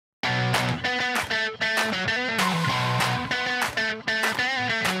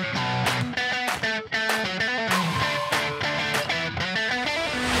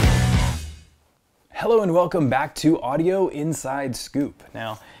and welcome back to Audio Inside Scoop.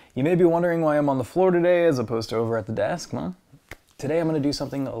 Now, you may be wondering why I'm on the floor today as opposed to over at the desk. Well, today I'm going to do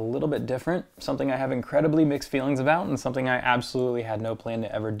something a little bit different, something I have incredibly mixed feelings about, and something I absolutely had no plan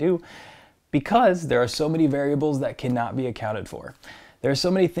to ever do, because there are so many variables that cannot be accounted for. There are so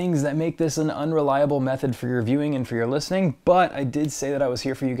many things that make this an unreliable method for your viewing and for your listening, but I did say that I was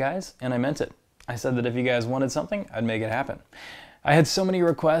here for you guys, and I meant it. I said that if you guys wanted something, I'd make it happen. I had so many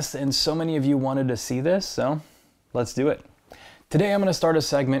requests and so many of you wanted to see this, so let's do it. Today I'm going to start a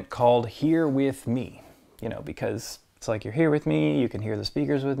segment called Here With Me, because it's like you're here with me, you can hear the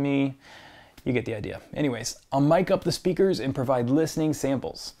speakers with me, you get the idea. Anyways, I'll mic up the speakers and provide listening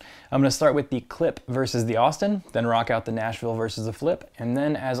samples. I'm going to start with the Clip versus the Austin, then rock out the Nashville versus the Flip, and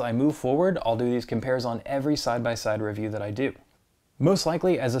then as I move forward, I'll do these compares on every side-by-side review that I do. Most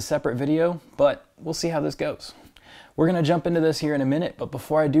likely as a separate video, but we'll see how this goes. We're going to jump into this here in a minute, but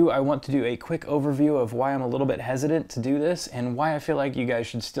before I do, I want to do a quick overview of why I'm a little bit hesitant to do this and why I feel like you guys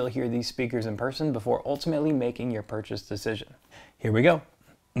should still hear these speakers in person before ultimately making your purchase decision. Here we go.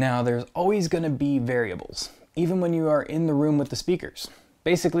 Now, there's always going to be variables, even when you are in the room with the speakers.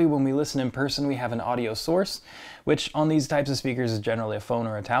 Basically, when we listen in person, we have an audio source, which on these types of speakers is generally a phone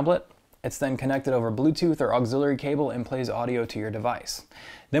or a tablet. It's then connected over Bluetooth or auxiliary cable and plays audio to your device.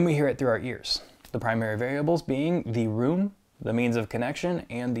 Then we hear it through our ears. The primary variables being the room, the means of connection,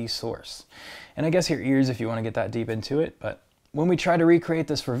 and the source. And I guess your ears if you want to get that deep into it, but when we try to recreate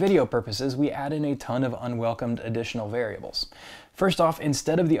this for video purposes, we add in a ton of unwelcomed additional variables. First off,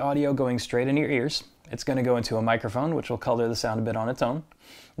 instead of the audio going straight in your ears, it's going to go into a microphone, which will color the sound a bit on its own.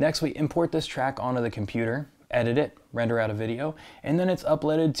 Next, we import this track onto the computer, edit it, render out a video, and then it's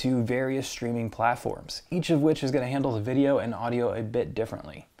uploaded to various streaming platforms, each of which is going to handle the video and audio a bit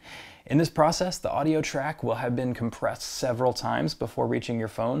differently. In this process, the audio track will have been compressed several times before reaching your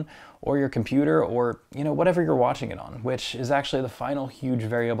phone or your computer or, whatever you're watching it on, which is actually the final huge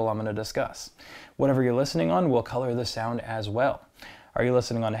variable I'm going to discuss. Whatever you're listening on will color the sound as well. Are you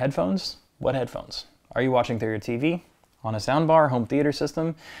listening on headphones? What headphones? Are you watching through your TV? On a soundbar, home theater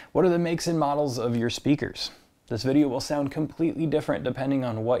system? What are the makes and models of your speakers? This video will sound completely different depending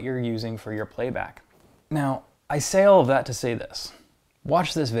on what you're using for your playback. Now, I say all of that to say this.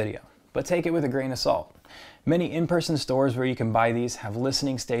 Watch this video, but take it with a grain of salt. Many in-person stores where you can buy these have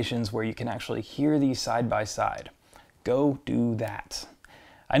listening stations where you can actually hear these side by side. Go do that.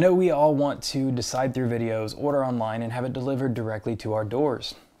 I know we all want to decide through videos, order online, and have it delivered directly to our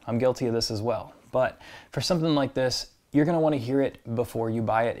doors. I'm guilty of this as well. But for something like this, you're going to want to hear it before you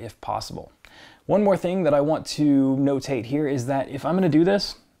buy it if possible. One more thing that I want to notate here is that if I'm going to do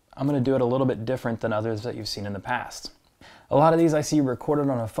this, I'm going to do it a little bit different than others that you've seen in the past. A lot of these I see recorded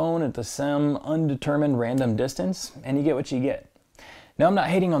on a phone at some undetermined random distance, and you get what you get. Now, I'm not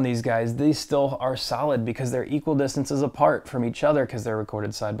hating on these guys. These still are solid because they're equal distances apart from each other because they're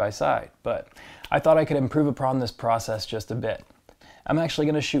recorded side by side. But I thought I could improve upon this process just a bit. I'm actually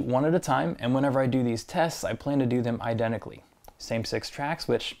going to shoot one at a time, and whenever I do these tests, I plan to do them identically. Same 6 tracks,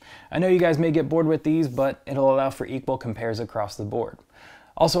 which I know you guys may get bored with these, but it'll allow for equal compares across the board.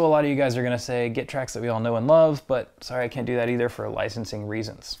 Also, a lot of you guys are going to say, get tracks that we all know and love, but sorry, I can't do that either for licensing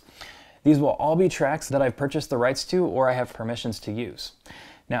reasons. These will all be tracks that I've purchased the rights to or I have permissions to use.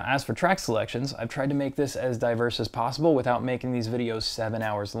 Now, as for track selections, I've tried to make this as diverse as possible without making these videos 7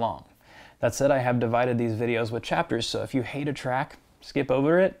 hours long. That said, I have divided these videos with chapters, so if you hate a track, skip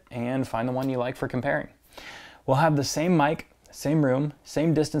over it and find the one you like for comparing. We'll have the same mic, same room,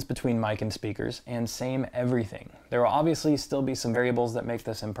 same distance between mic and speakers, and same everything. There will obviously still be some variables that make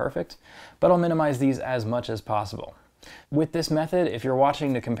this imperfect, but I'll minimize these as much as possible. With this method, if you're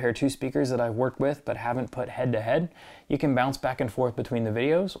watching to compare 2 speakers that I've worked with but haven't put head to head, you can bounce back and forth between the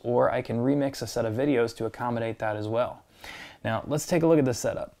videos, or I can remix a set of videos to accommodate that as well. Now, let's take a look at the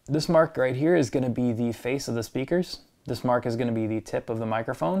setup. This mark right here is going to be the face of the speakers. This mark is going to be the tip of the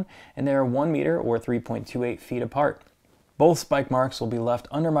microphone, and they are 1 meter or 3.28 feet apart. Both spike marks will be left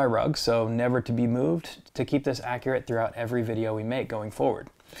under my rug, so never to be moved, to keep this accurate throughout every video we make going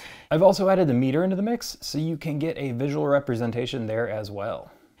forward. I've also added the meter into the mix, so you can get a visual representation there as well.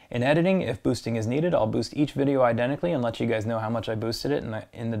 In editing, if boosting is needed, I'll boost each video identically and let you guys know how much I boosted it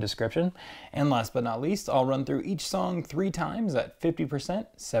in the description. And last but not least, I'll run through each song 3 times at 50%,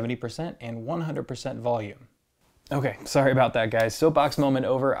 70%, and 100% volume. Okay, sorry about that, guys. Soapbox moment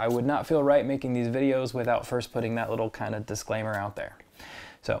over. I would not feel right making these videos without first putting that little kind of disclaimer out there.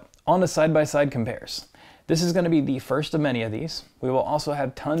 So, on to side-by-side compares. This is going to be the first of many of these. We will also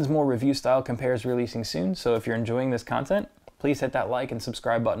have tons more review-style compares releasing soon, so if you're enjoying this content, please hit that like and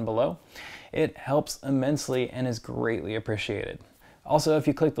subscribe button below. It helps immensely and is greatly appreciated. Also, if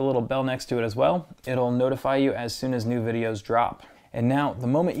you click the little bell next to it as well, it'll notify you as soon as new videos drop. And now, the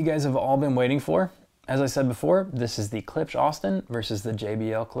moment you guys have all been waiting for, as I said before, this is the Klipsch Austin versus the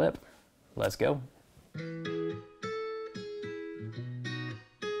JBL Clip. Let's go.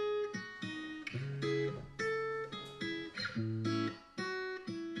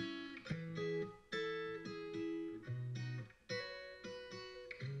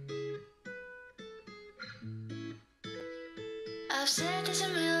 I've said this a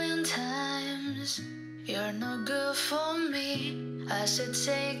million times, you're no good for me. I should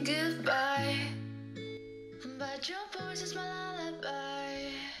say goodbye, but your voice is my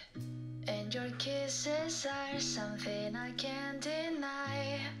lullaby, and your kisses are something I can't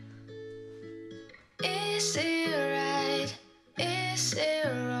deny. Is it right? Is it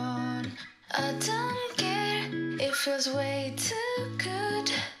wrong? I don't care, it feels way too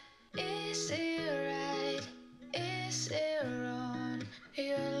good. Is it right? Is it wrong?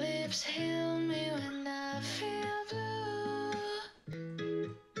 Your lips heal me when I feel blue.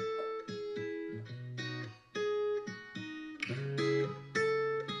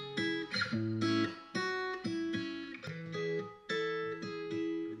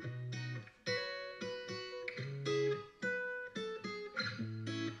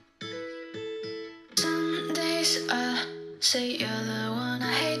 Some days I say you're the one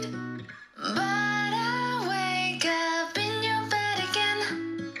I hate, but I wake up in your bed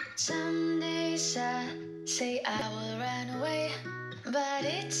again. Some days I say I will run away, but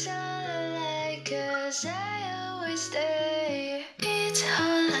it's all a lie, 'cause I always stay. It's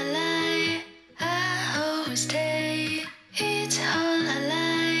all a lie, I always stay. It's all a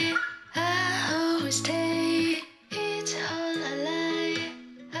lie, I always stay. It's all a lie,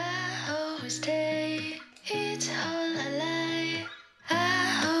 I always stay. It's all a lie,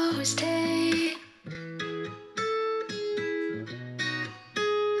 I always stay.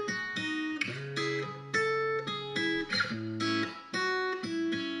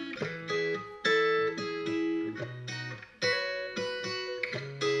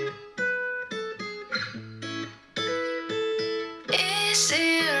 Is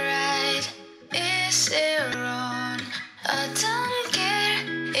it right? Is it wrong? I don't care,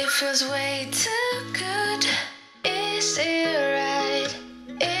 it feels way too good. Is it right?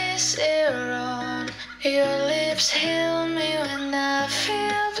 Is it wrong? Your lips heal me when I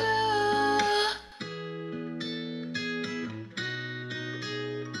feel blue.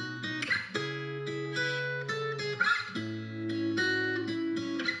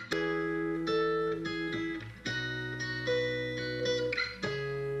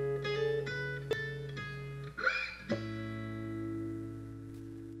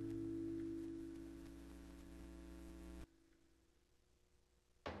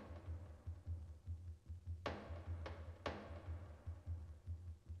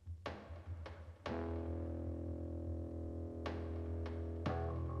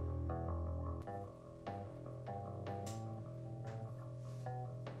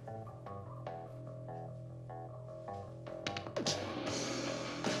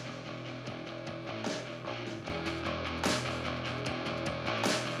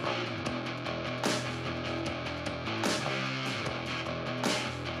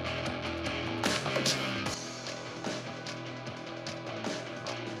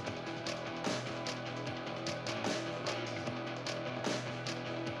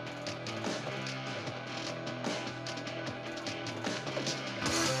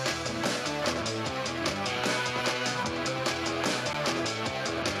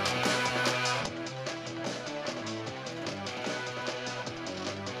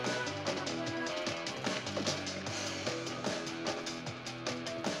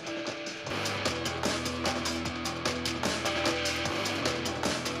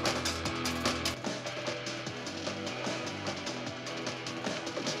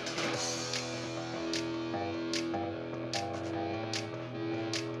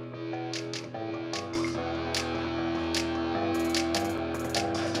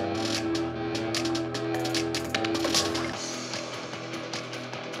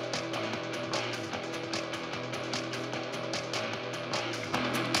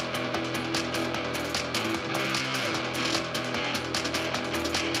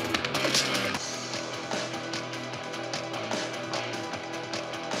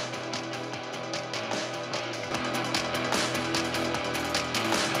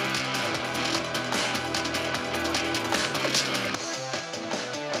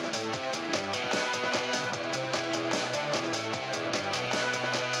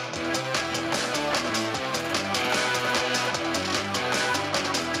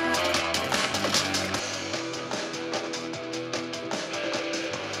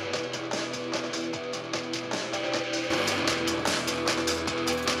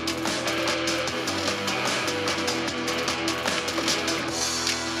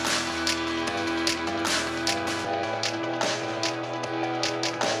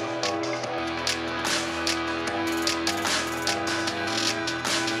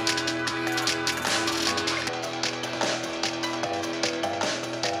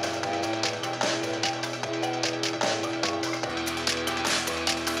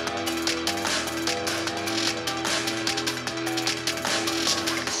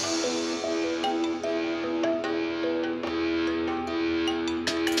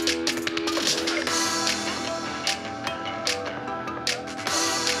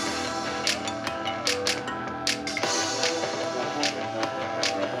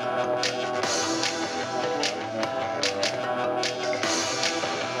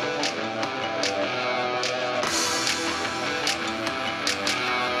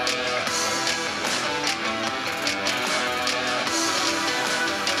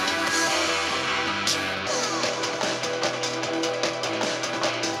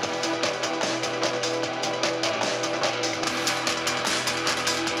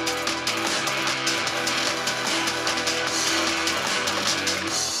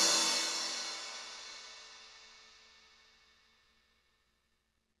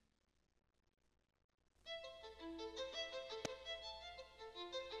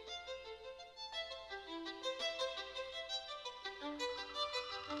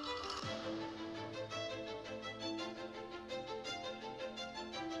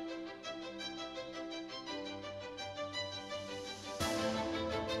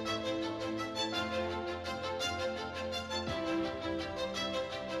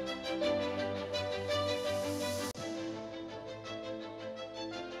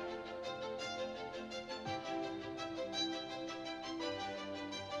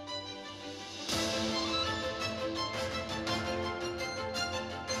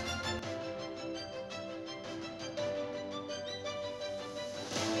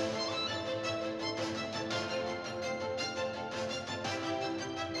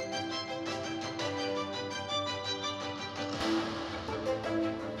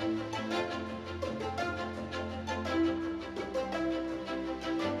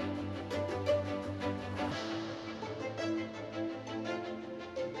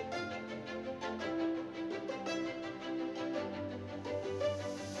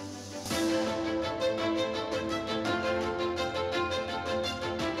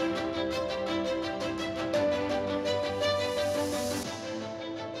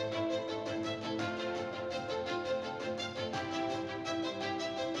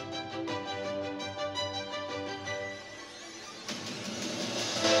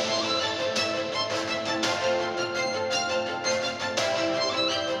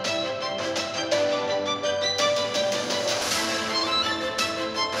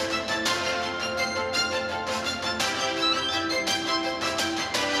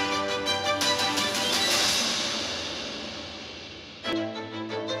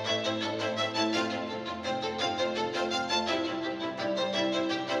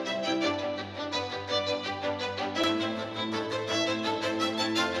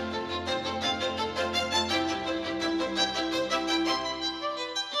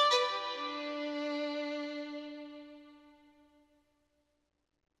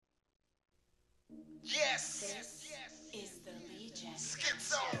 Yes! Is the Legion.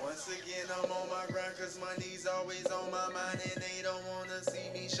 Schizo! Once again, I'm on my grind, cause money's always on my mind, and they don't wanna see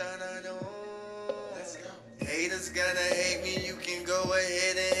me shine, I know. Let's go. Haters gonna hate me, you can go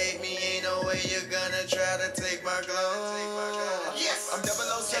ahead and hate me, ain't no way you're gonna try to take my glow. Yes! I'm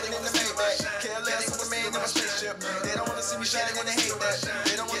 007 in the Maybach, KLS Superman in my spaceship. They don't wanna see me shining and they hate that.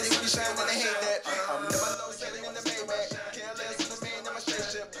 They don't wanna see me shining and they hate that. I'm 007 in the Maybach, KLS Superman in my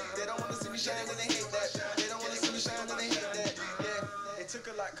spaceship. They don't wanna see me shining and they hate that. They don't wanna see me shining and they hate that. Yeah, it took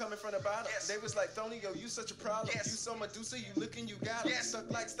a lot coming from the bottom. They was like, Thony, yo, you such a problem. You so Medusa, you looking, you got it. Stuck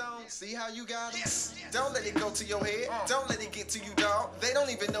like stone, see how you got it. Don't let it go to your head. Don't let it get to you, dog. They don't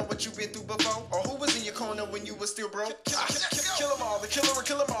even know what you've been through before, or who was in your corner when you was still broke. Kill them all, the killer will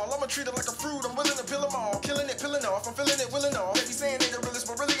kill them all. I'ma treat it like a fruit, I'm willing to peel them all. Killing it, peeling off, I'm feeling it, willing off. They be saying they the realest,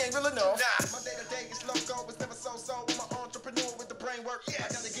 but really ain't real enough. My day-to-day is loco, it's never so-so. I'm an entrepreneur with the brain work. I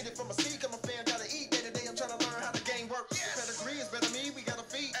gotta get it from a seed, I'm a fan, gotta eat. Day-to-day, I'm trying to learn how the game works. Pedigree is better me, we got a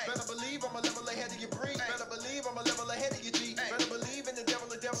feet. Better believe I'm a level ahead of your breed. Better believe I'm a level ahead of your G. Better believe in the devil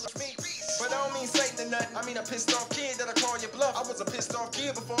is me. But I don't mean Satan or nothing. I mean a pissed off kid that'll call you bluff. I was a pissed off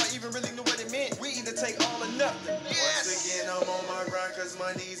kid before I even really knew what it meant. We either take all or nothing. Once again, I'm on my grind, cause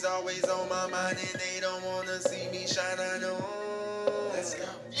money's always on my mind, and they don't wanna see me shine, I know. Let's go.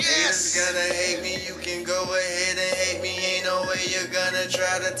 Haters gonna hate me, you can go ahead and hate me, ain't no way you're gonna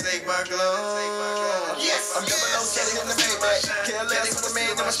try to take my glow. Yes! I'm 007 in the Maybach, KLS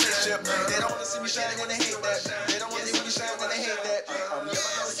Superman in my spaceship. They don't wanna see me shining and they hate that. They don't wanna see me shining and they hate that. I'm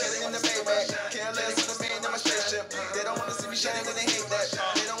 007 in the Maybach, KLS Superman in my spaceship. They don't wanna see me shining and they hate that.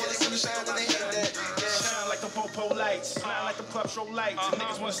 They don't wanna see me shining and they hate that. Shine like the popo lights, shine like the Klipsch lights. And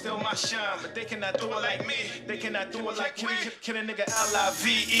niggas wanna steal my shine, but they cannot do it like me. They cannot do it like me. Kill a nigga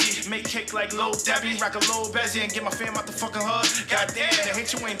L-I-V-E. Make cake like Lil Debbie. Rock a Lil Bezzy and get my fam out the fucking hood. Goddamn, they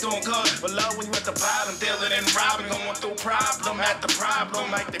hate you ain't doing good. But love when you at the bottom, dealing and robbing. Going through problem at the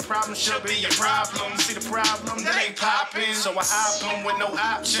problem. Like the problem should be your problem. See the problem, that ain't popping. So I hop them with no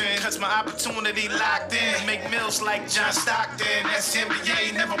option. Cause my opportunity locked in. Make meals like John Stockton. That's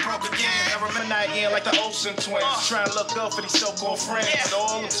NBA, never broke again. I remember that year like the Olsen twins. Trying to look good for these so-called friends. But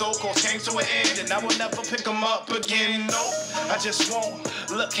all them so-called came to an end. And I will never pick them up again. Nope, I just won't.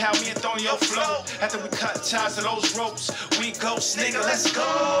 Look how me and Thonyo flow. After we cut ties to those ropes, we ghost, nigga, let's go.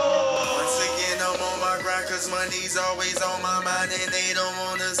 Once again, I'm on my grind, cause money's always on my mind, and they don't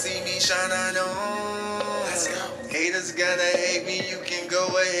wanna see me shine, I know. Let's go. Haters gonna hate me, you can go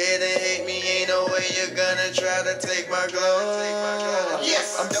ahead and hate me, ain't no way you're gonna try to take my glow.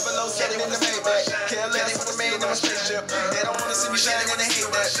 Yes! I'm 007 in the Maybach, KLS Superman in my spaceship. They don't wanna see me shining and they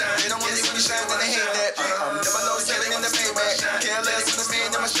hate that. They don't wanna see me shining and they hate that. I'm 007 in the Maybach, KLS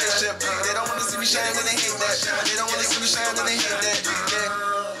Superman in my spaceship. They don't wanna see me shining and they hate that. They don't wanna see me shining and they hate that. Yeah.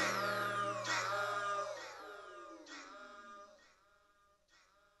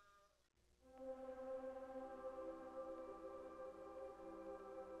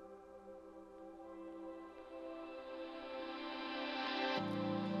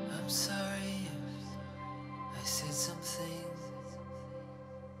 I'm sorry if I said something.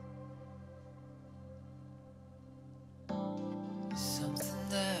 Something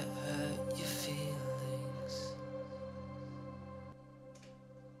that hurt your feelings.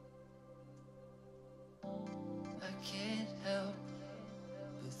 I can't help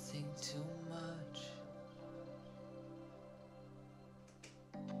but think too much.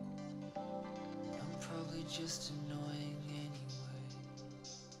 I'm probably just annoying anyway.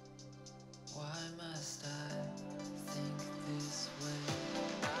 Why must I think this way?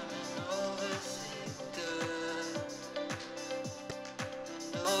 I'm an overthinker.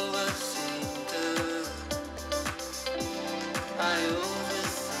 An overthinker. I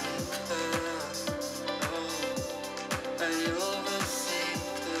overthink her. Oh, I overthink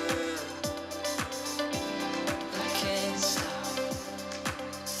her. I can't stop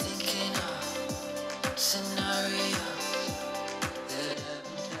thinking of scenarios that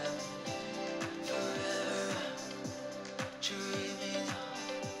haven't happened. Forever dreaming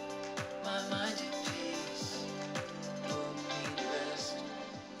of my mind at peace. Don't need rest.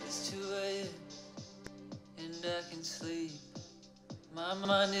 It's 2 a.m. and I can sleep. My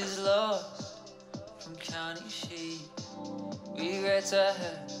mind is lost from counting sheep. Regrets I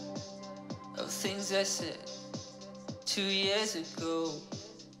have of things I said 2 years ago.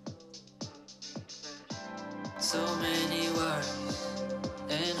 So many worries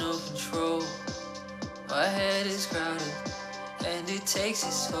and no control. My head is crowded and it takes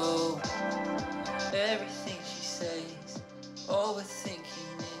its toll. Everything she says,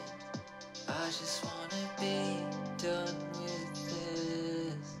 overthinking it. I just wanna be done with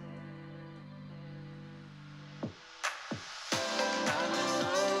this.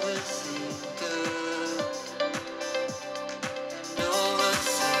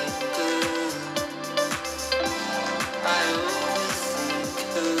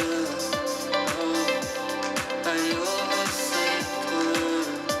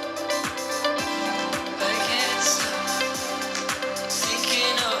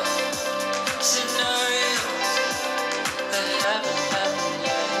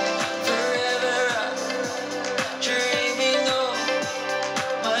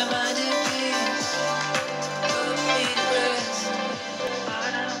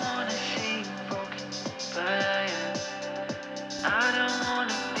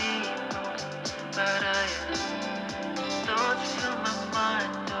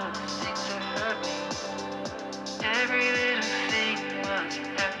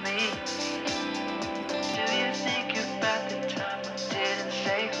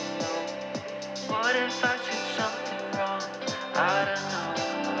 take them low. What if I said something wrong? I don't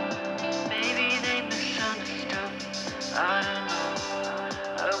know. Maybe they misunderstood. I don't know.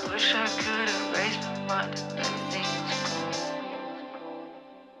 I wish I could erase my mind and let things go.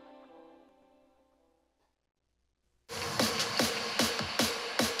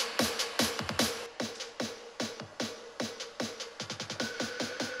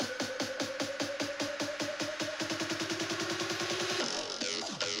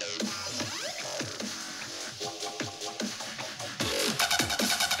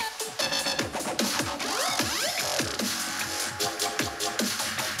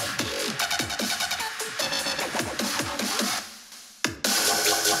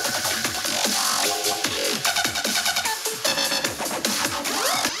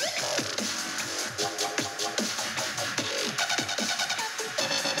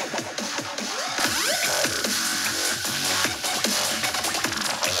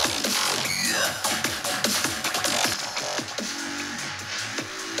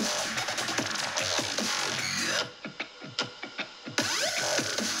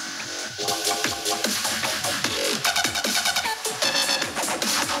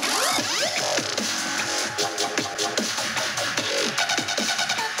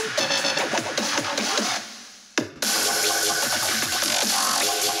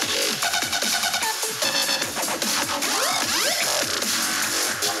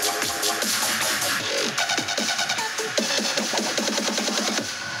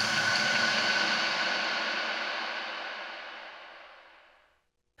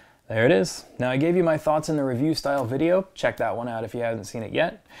 There it is. Now I gave you my thoughts in the review style video. Check that one out if you haven't seen it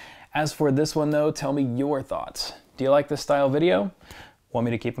yet. As for this one though, tell me your thoughts. Do you like this style video? Want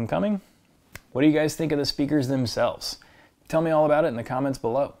me to keep them coming? What do you guys think of the speakers themselves? Tell me all about it in the comments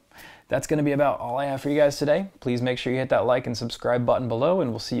below. That's going to be about all I have for you guys today. Please make sure you hit that like and subscribe button below, and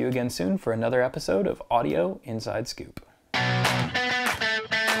we'll see you again soon for another episode of Audio Inside Scoop.